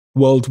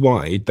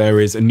Worldwide, there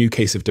is a new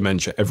case of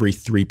dementia every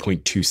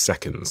 3.2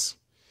 seconds.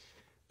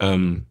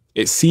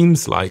 It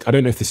seems like, I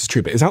don't know if this is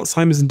true, but is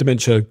Alzheimer's and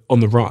dementia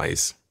on the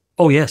rise?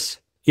 Oh, yes.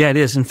 Yeah, it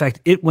is. In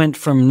fact, it went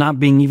from not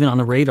being even on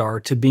the radar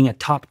to being a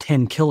top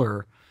 10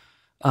 killer.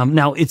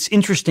 Now, it's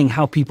interesting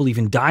how people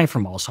even die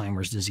from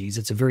Alzheimer's disease.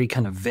 It's a very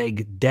kind of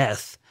vague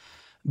death.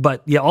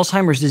 But yeah,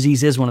 Alzheimer's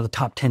disease is one of the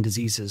top 10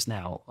 diseases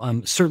now,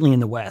 certainly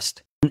in the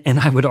West. And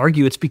I would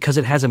argue it's because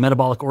it has a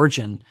metabolic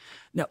origin.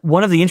 Now,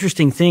 one of the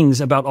interesting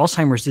things about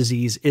Alzheimer's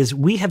disease is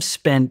we have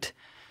spent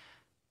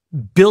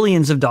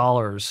billions of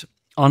dollars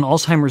on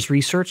Alzheimer's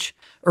research.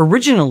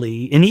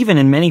 Originally, and even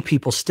in many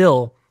people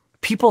still,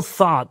 people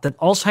thought that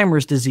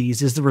Alzheimer's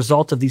disease is the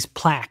result of these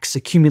plaques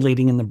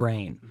accumulating in the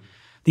brain.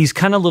 These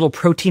kind of little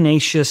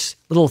proteinaceous,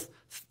 little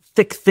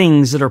thick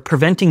things that are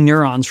preventing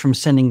neurons from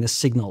sending the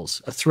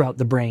signals throughout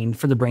the brain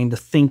for the brain to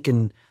think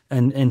and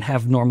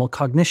have normal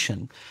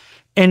cognition.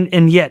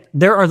 And yet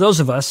there are those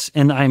of us,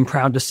 and I'm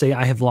proud to say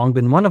I have long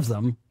been one of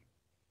them,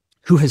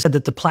 who has said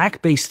that the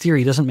plaque-based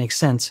theory doesn't make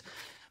sense.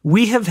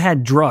 We have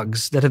had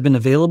drugs that have been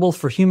available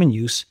for human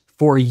use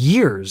for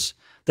years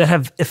that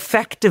have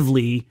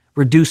effectively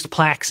reduced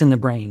plaques in the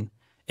brain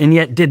and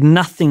yet did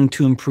nothing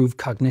to improve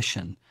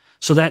cognition.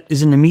 So that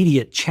is an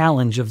immediate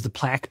challenge of the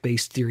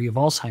plaque-based theory of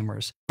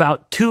Alzheimer's.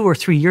 About 2 or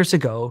 3 years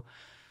ago,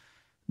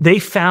 they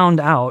found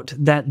out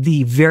that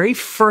the very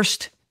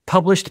first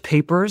published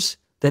papers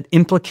that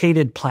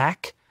implicated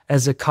plaque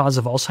as a cause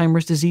of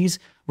Alzheimer's disease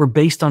were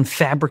based on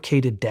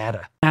fabricated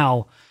data.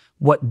 Now,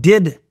 what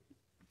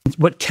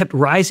kept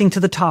rising to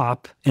the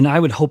top, and I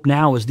would hope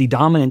now is the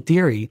dominant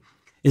theory,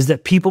 is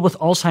that people with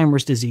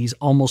Alzheimer's disease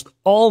almost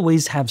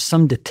always have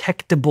some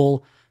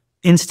detectable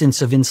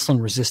instance of insulin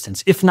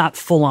resistance, if not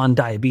full-on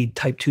diabetes,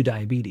 type 2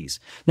 diabetes.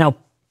 Now,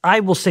 I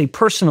will say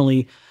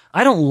personally,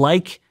 I don't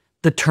like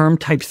the term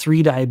type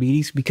 3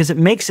 diabetes because it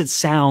makes it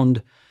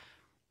sound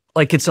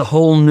like it's a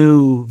whole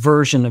new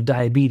version of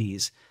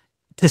diabetes.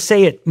 To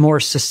say it more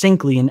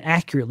succinctly and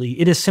accurately,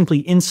 it is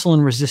simply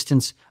insulin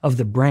resistance of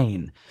the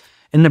brain.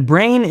 And the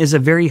brain is a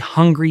very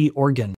hungry organ.